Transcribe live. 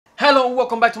Hello and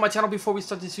welcome back to my channel. Before we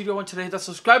start this video, I want you to hit that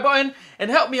subscribe button and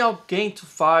help me out gain to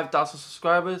 5,000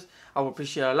 subscribers. I would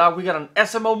appreciate it a lot. We got an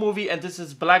SML movie and this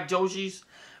is Black Yoshi's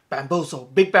Bamboozle.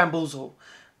 Big Bamboozle.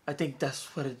 I think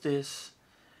that's what it is.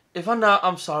 If I'm not,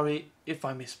 I'm sorry if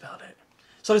I misspelled it.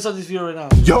 So let's start this video right now.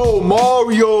 Yo,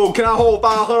 Mario, can I hold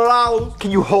 $500?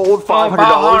 Can you hold $500?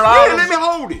 Yeah, let me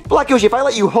hold it. Black Yoshi, if I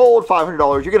let you hold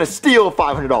 $500, you're gonna steal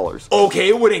 $500.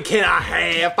 Okay, well then can I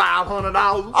have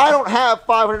 $500? I don't have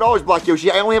 $500, Black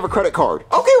Yoshi. I only have a credit card.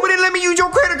 Okay, well then let me use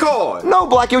your credit card. No,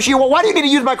 Black Yoshi, well, why do you need to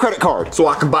use my credit card? So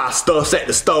I can buy stuff at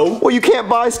the store. Well, you can't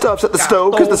buy stuffs at the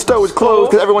stove because the stove is closed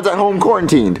because everyone's at home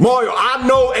quarantined. Mario, I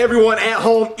know everyone at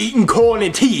home eating corn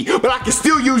and tea, but I can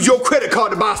still use your credit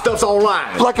card to buy stuff online.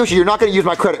 Black Yoshi, you're not gonna use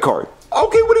my credit card.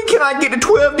 Okay, well then can I get the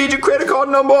 12-digit credit card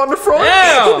number on the front?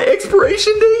 Yeah. And the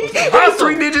expiration date? And the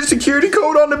 3-digit security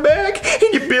code on the back?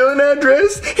 And your billing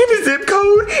address? And the zip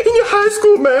code? And your high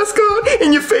school mascot?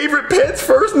 And your favorite pet's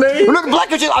first name? Look,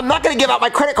 Black Yoshi, I'm not gonna give out my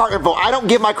credit card info. I don't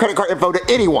give my credit card info to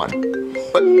anyone.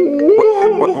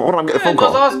 Hold on, I'm getting a phone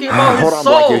call. Hold on,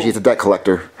 Black Yoshi, it's a debt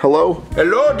collector. Hello?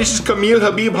 Hello, this is Camille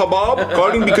Habib Habab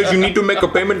calling because you need to make a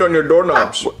payment on your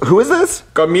doorknobs. Who is this?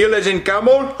 Camille as in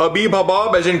camel, Habib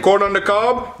Habab as in corn on the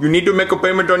cob. You need to make a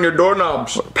payment on your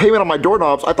doorknobs. Payment on my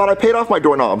doorknobs? I thought I paid off my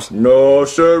doorknobs. No,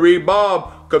 sirree,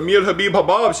 Bob. Camille Habib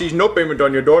Habab sees no payment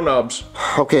on your doorknobs.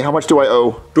 Okay, how much do I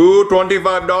owe?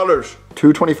 $225.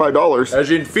 $225?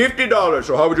 As in $50.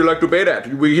 So how would you like to pay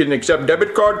that? We can accept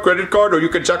debit card, credit card, or you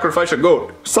can sacrifice a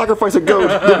goat. Sacrifice a goat?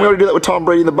 Didn't we already do that with Tom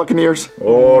Brady and the Buccaneers?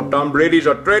 Oh, Tom Brady's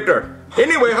a traitor.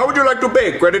 Anyway, how would you like to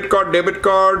pay? Credit card, debit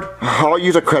card? I'll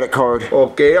use a credit card.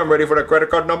 Okay, I'm ready for the credit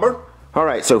card number.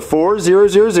 Alright, so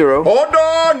 4000. Hold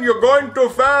on, you're going too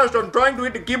fast. I'm trying to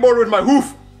hit the keyboard with my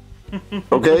hoof.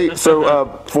 Okay, so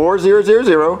 4000.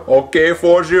 Okay,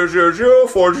 4000,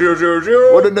 4000.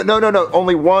 Oh, no,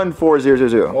 only one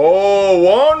 4000. Oh,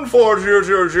 1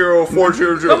 4000,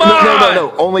 400. Come on.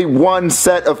 No, only one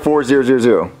set of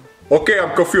 4000. Okay,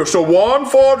 I'm confused. So 1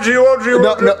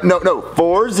 400. No,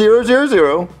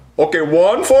 4000. Okay,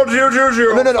 1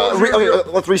 400. No,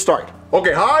 okay, let's restart.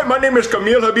 Okay, hi, my name is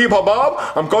Camille Habib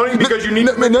Habab. I'm calling because you need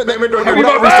to make payment on your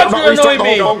Restart the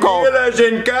whole phone call. Camille as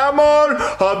in camel,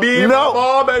 Habib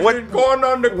Habab as in corn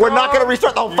on the cob. We're not going to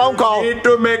restart the whole phone call. You need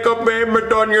to make a payment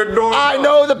on your door. I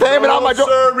know the payment on my door.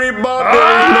 Sorry, Bob, there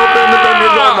is no payment on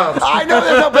your doorknobs. I know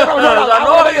there's no payment on my doorknobs. I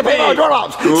want to make a payment on my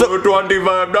doorknobs.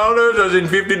 $25 as in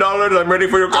 $50. I'm ready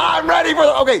for your call. I'm ready for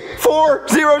the, okay,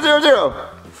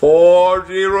 4000.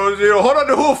 400. Hold on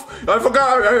the hoof. I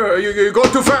forgot. You go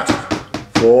too fast.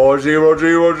 4000.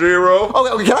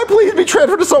 Okay, can I please be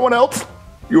transferred to someone else?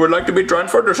 You would like to be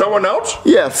transferred to someone else?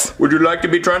 Yes. Would you like to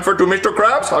be transferred to Mr.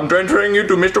 Krabs? I'm transferring you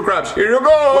to Mr. Krabs. Here you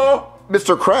go.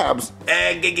 Mr. Krabs.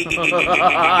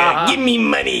 Give me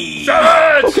money.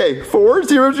 Okay,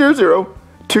 4000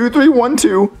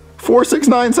 2312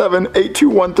 4697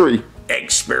 8213.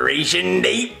 Expiration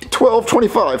date.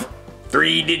 1225.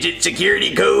 3-digit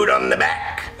security code on the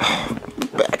back.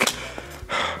 Back.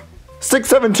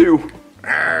 672.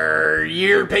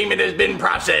 Your payment has been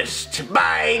processed.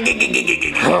 Bye.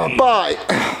 Bye.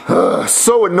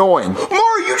 So annoying.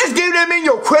 Mario, you just gave that man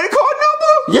your credit card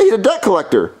number? Yeah, he's a debt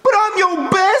collector. But I'm your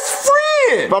best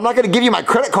friend. But I'm not going to give you my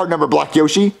credit card number, Black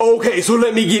Yoshi. Okay, so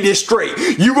let me get this straight.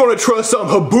 You gonna trust some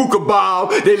Habuka Bob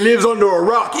that lives under a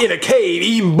rock in a cave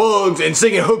eating bugs and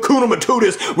singing Hakuna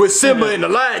Matootis with Simba and the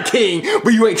Lion King,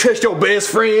 but you ain't trust your best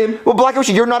friend? Well, Black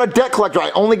Yoshi, you're not a debt collector.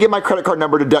 I only give my credit card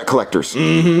number to debt collectors.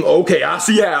 Okay, I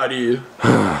see how it is.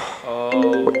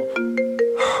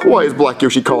 Why is Black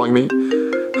Yoshi calling me?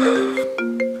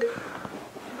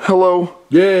 Hello?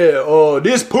 Yeah,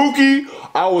 this Pookie,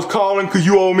 I was calling cause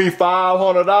you owe me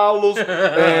 $500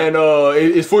 and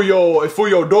it's for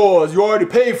your doors. You already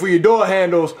paid for your door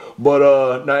handles, but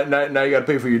now you gotta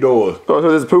pay for your doors. Oh,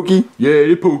 so this is Pookie? Yeah,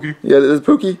 it's Pookie. Yeah, this is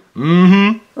Pookie?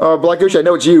 Black Yoshi, I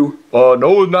know it's you.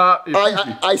 No it's not. It's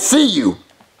I see you.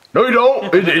 No you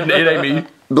don't. It ain't me.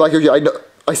 Black Yoshi,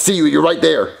 I see you. You're right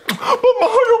there. But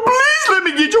Mario, please let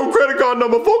me get your credit card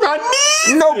number, folk. I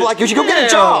need No, Black Yoshi, go get a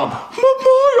job. But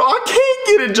Mario, I can't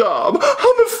get a job.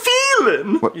 I'm a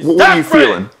feeling. What are you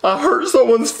feeling? I hurt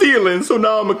someone's feelings, so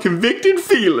now I'm a convicted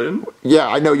feeling. Yeah,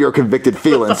 I know you're a convicted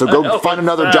feeling, so go find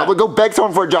another job. Go beg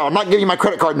someone for a job. I'm not giving you my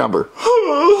credit card number.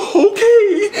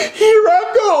 Okay, here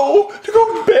I go to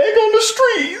go beg on the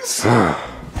streets.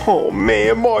 Oh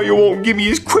man, Mario won't give me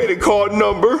his credit card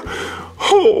number.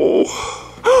 Oh.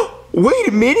 Wait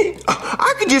a minute,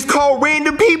 I could just call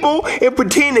random people and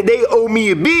pretend that they owe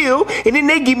me a bill, and then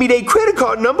they give me their credit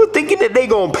card number thinking that they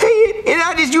gonna pay it, and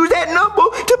I just use that number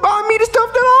to buy me the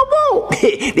stuff that I want.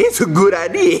 That's a good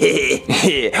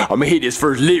idea. I'm gonna hit this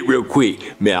first lick real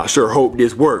quick. Man, I sure hope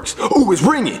this works. Ooh, it's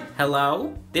ringing.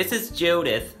 Hello? This is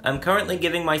Judith. I'm currently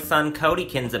giving my son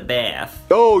Codykins a bath.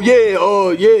 Oh yeah,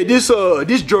 this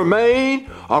Jermaine.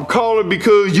 I'm calling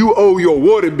because you owe your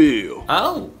water bill.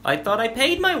 Oh, I thought I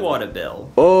paid my water bill.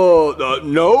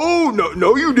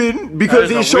 No, you didn't.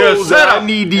 Because it shows that I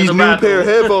need these new pair of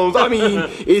headphones. I mean,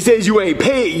 it says you ain't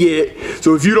paid yet.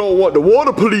 So if you don't want the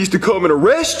water police to come and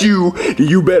arrest you, then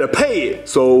you better pay it.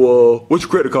 So, what's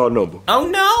your credit card number? Oh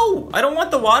no! I don't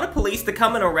want the water police to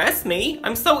come and arrest me.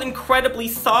 I'm so incredibly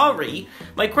sorry.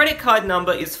 My credit card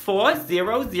number is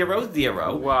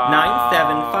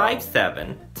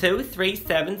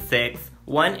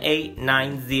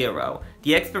 4000-9757-2376-1890.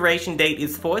 The expiration date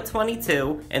is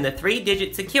 4/22, and the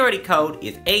 3-digit security code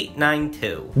is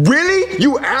 892. Really?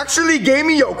 You actually gave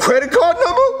me your credit card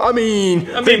number? I mean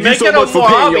thank you so much for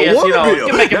paying your water bill. You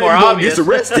can make it more obvious. Get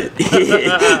arrested.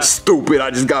 Stupid, I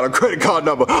just got a credit card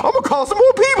number. I'm gonna call some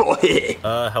more people.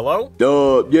 Hello?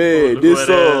 Yeah, this,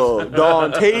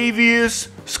 Dontavious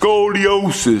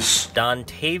Scoliosis.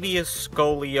 Dontavious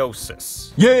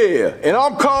Scoliosis. Yeah, and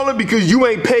I'm calling because you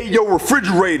ain't paid your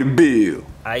refrigerator bill.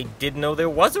 I didn't know there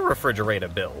was a refrigerator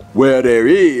bill. Well, there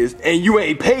is, and you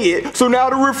ain't pay it, so now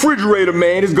the refrigerator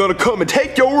man is gonna come and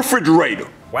take your refrigerator.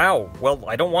 Wow, well,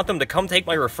 I don't want them to come take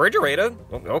my refrigerator.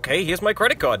 Okay, here's my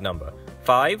credit card number.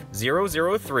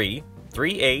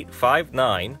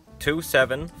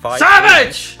 5003-3859-2756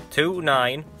 Savage!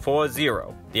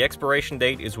 2940. The expiration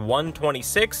date is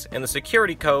 1/26, and the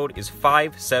security code is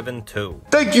 572.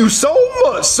 Thank you so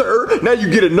much, sir. Now you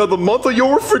get another month of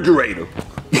your refrigerator.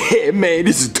 Yeah, man,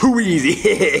 this is too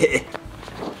easy.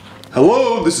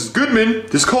 Hello, this is Goodman.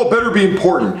 This call better be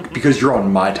important because you're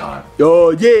on my time.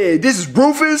 Yeah, this is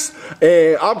Rufus,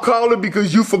 and I'm calling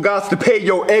because you forgot to pay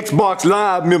your Xbox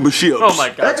Live membership. Oh my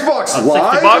god. Xbox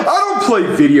Live? I don't play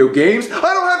video games.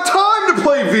 I don't have time to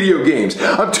play video games.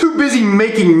 I'm too busy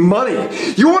making money.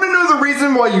 You want to know the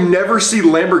reason why you never see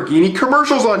Lamborghini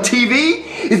commercials on TV?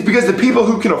 It's because the people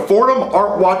who can afford them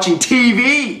aren't watching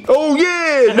TV. Oh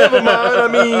yeah, never mind. I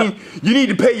mean, you need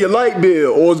to pay your light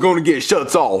bill or it's going to get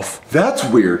shut off. That's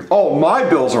weird. All my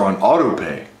bills are on auto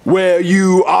pay. Well,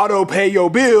 you auto pay your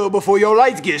bill before your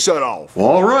lights get shut off.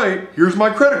 All right, here's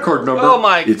my credit card number. Oh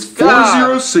my It's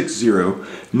god.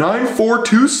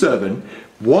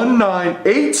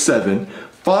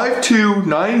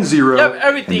 4060-9427-1987-5290. Yep,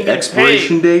 everything and the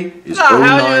expiration date is How you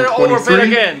gonna overpay 0923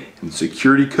 again? and the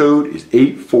security code is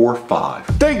 845.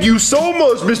 Thank you so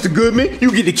much, Mr. Goodman. You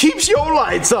get to keep your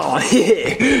lights on.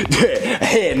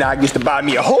 And now I get to buy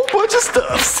me a whole bunch of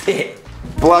stuff.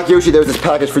 Black Yoshi, there's this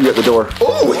package for you at the door.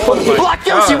 Oh, Black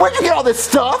Yoshi, where'd you get all this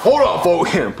stuff? Hold on, folks.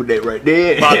 Put that right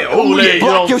there. Black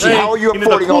Yoshi, how are you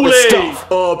affording all this stuff?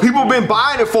 People been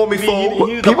buying it for me,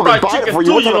 folks. People been buying it for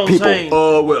you? What kind of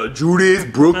people? Well,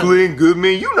 Judith, Brooklyn,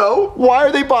 Goodman, you know. Why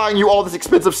are they buying you all this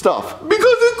expensive stuff? Because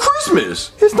it's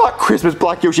Christmas. It's not Christmas,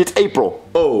 Black Yoshi, it's April.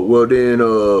 Oh, well then,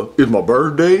 it's my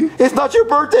birthday. It's not your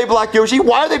birthday, Black Yoshi.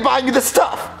 Why are they buying you this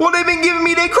stuff? Well, they've been giving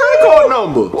me their credit card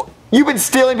number. You've been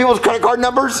stealing people's credit card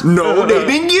numbers? No, they've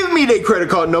been giving me their credit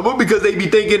card number because they be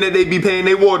thinking that they be paying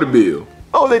their water bill.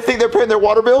 Oh, they think they're paying their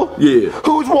water bill? Yeah.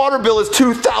 Whose water bill is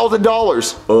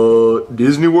 $2,000?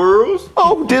 Disney World's?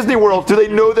 Oh, Disney World. Do they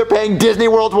know they're paying Disney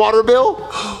World's water bill?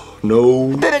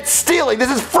 No. Then it's stealing.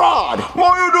 This is fraud.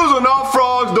 Mario, those are not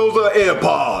frogs, those are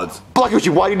AirPods. Black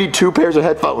Yoshi, why do you need 2 pairs of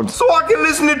headphones? So I can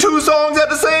listen to 2 songs at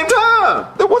the same time.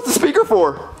 Then what's the speaker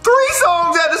for? 3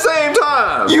 songs at the same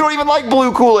time. You don't even like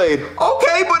blue Kool-Aid.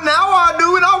 Okay, but now I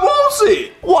do and I won't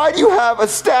it. Why do you have a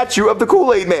statue of the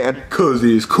Kool-Aid Man? Cause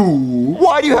it's cool.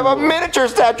 Why do you have a miniature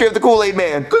statue of the Kool-Aid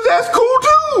Man? Cause that's cool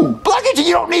too. Black Yoshi,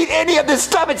 you don't need any of this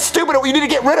stuff. It's stupid. You need to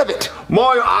get rid of it.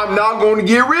 Mario, I'm not going to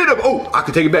get rid of it. Oh, I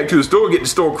can take it back to the store and get the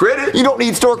store credit. You don't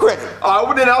need store credit. Alright,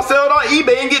 well then I'll sell it on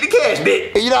eBay and get the cash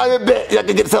back. You're not even bet. You're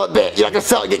not gonna sell it back. You're not gonna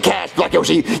sell it and get cash, Black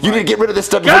Yoshi. You need to get rid of this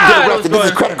stuff. You're gonna get arrested. This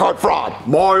is credit card fraud.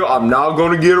 Mario, I'm not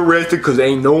gonna get arrested because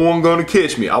ain't no one gonna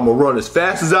catch me. I'm gonna run as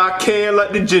fast as I can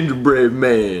like the gingerbread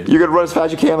man. You're gonna run as fast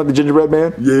as you can like the gingerbread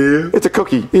man? Yeah. It's a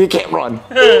cookie. You can't run.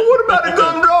 What about the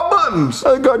gumdrop buttons?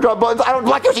 Gumdrop buttons? I don't.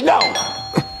 Black Yoshi, no.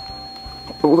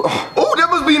 Oh, that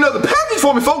must be another package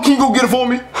for me, folks. Can you go get it for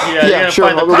me? Yeah, sure.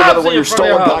 I'll go get another one of your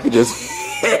stolen packages.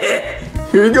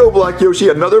 Here you go, Black Yoshi.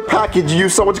 Another package you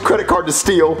used someone's credit card to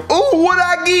steal. Oh, what'd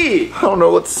I get? I don't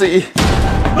know. Let's see.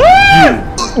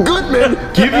 Goodman,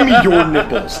 give me your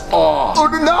nipples. Oh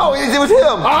no, it was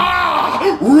him.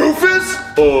 Rufus?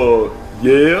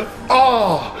 Yeah.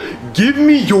 Give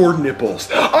me your nipples.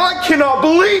 I cannot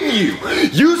believe you.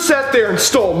 You sat there and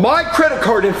stole my credit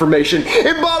card information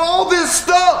and bought all this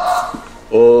stuff.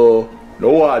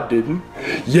 No I didn't.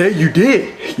 Yeah, you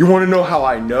did. You want to know how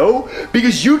I know?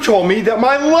 Because you told me that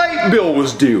my light bill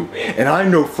was due. And I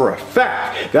know for a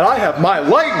fact that I have my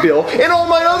light bill and all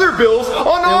my other bills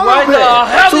on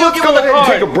autopay. So let's go ahead and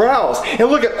take a browse and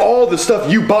look at all the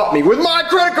stuff you bought me with my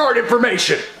credit card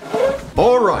information.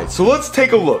 Alright, so let's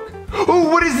take a look. Oh,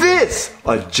 what is this?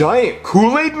 A giant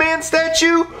Kool-Aid Man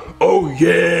statue? Oh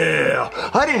yeah!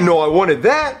 I didn't know I wanted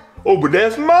that. Oh, but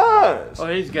that's mine. Oh,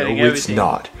 he's getting everything. everything. It's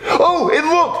not. Oh, and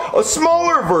look, a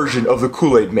smaller version of the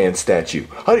Kool-Aid Man statue.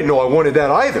 I didn't know I wanted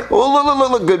that either. Well,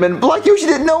 look, Goodman. Black Yoshi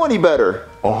didn't know any better.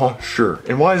 Sure.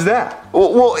 And why is that?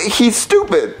 Well, he's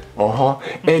stupid.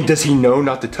 And does he know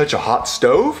not to touch a hot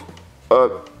stove?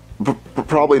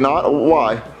 Probably not.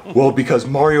 Why? Well, because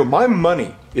Mario, my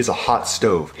money is a hot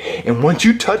stove. And once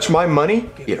you touch my money,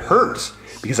 it hurts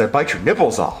because I bite your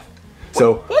nipples off.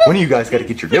 So, when do you guys got to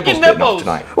get your nipples bitten off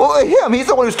tonight? Well, him. He's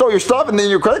the one who stole your stuff and then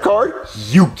your credit card.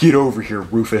 You get over here,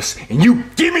 Rufus, and you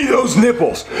give me those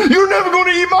nipples. You're never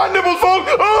going to eat my nipples, folks.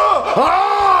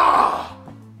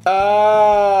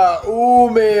 Ooh,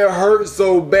 man, it hurts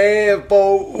so bad,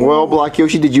 folks. Well, Black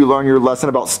Yoshi, did you learn your lesson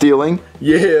about stealing?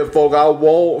 Yeah, folks, I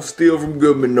won't steal from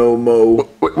Goodman no more.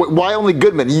 Why only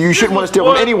Goodman? You shouldn't want to steal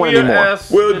from anyone anymore.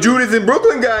 Well, Judith and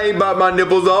Brooklyn guy ain't bought my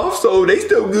nipples off, so they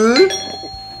still good.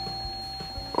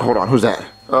 Hold on, who's that?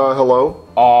 Hello?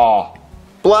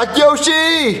 Black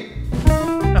Yoshi!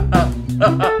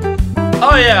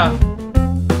 Oh, yeah.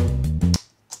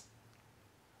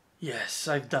 Yes,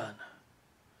 I've done.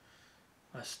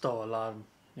 I stole a lot,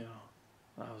 when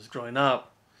I was growing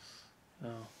up,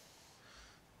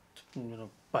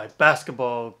 buy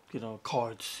basketball,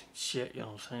 cards, shit, you know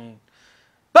what I'm saying?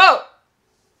 But,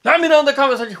 let me know in the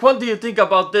comment section, what do you think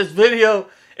about this video?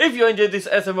 If you enjoyed this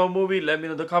SML movie, let me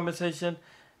know in the comment section.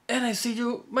 And I see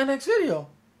you in my next video,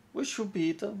 which will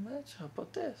be the match. How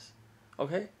about this?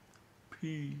 Okay?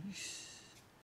 Peace.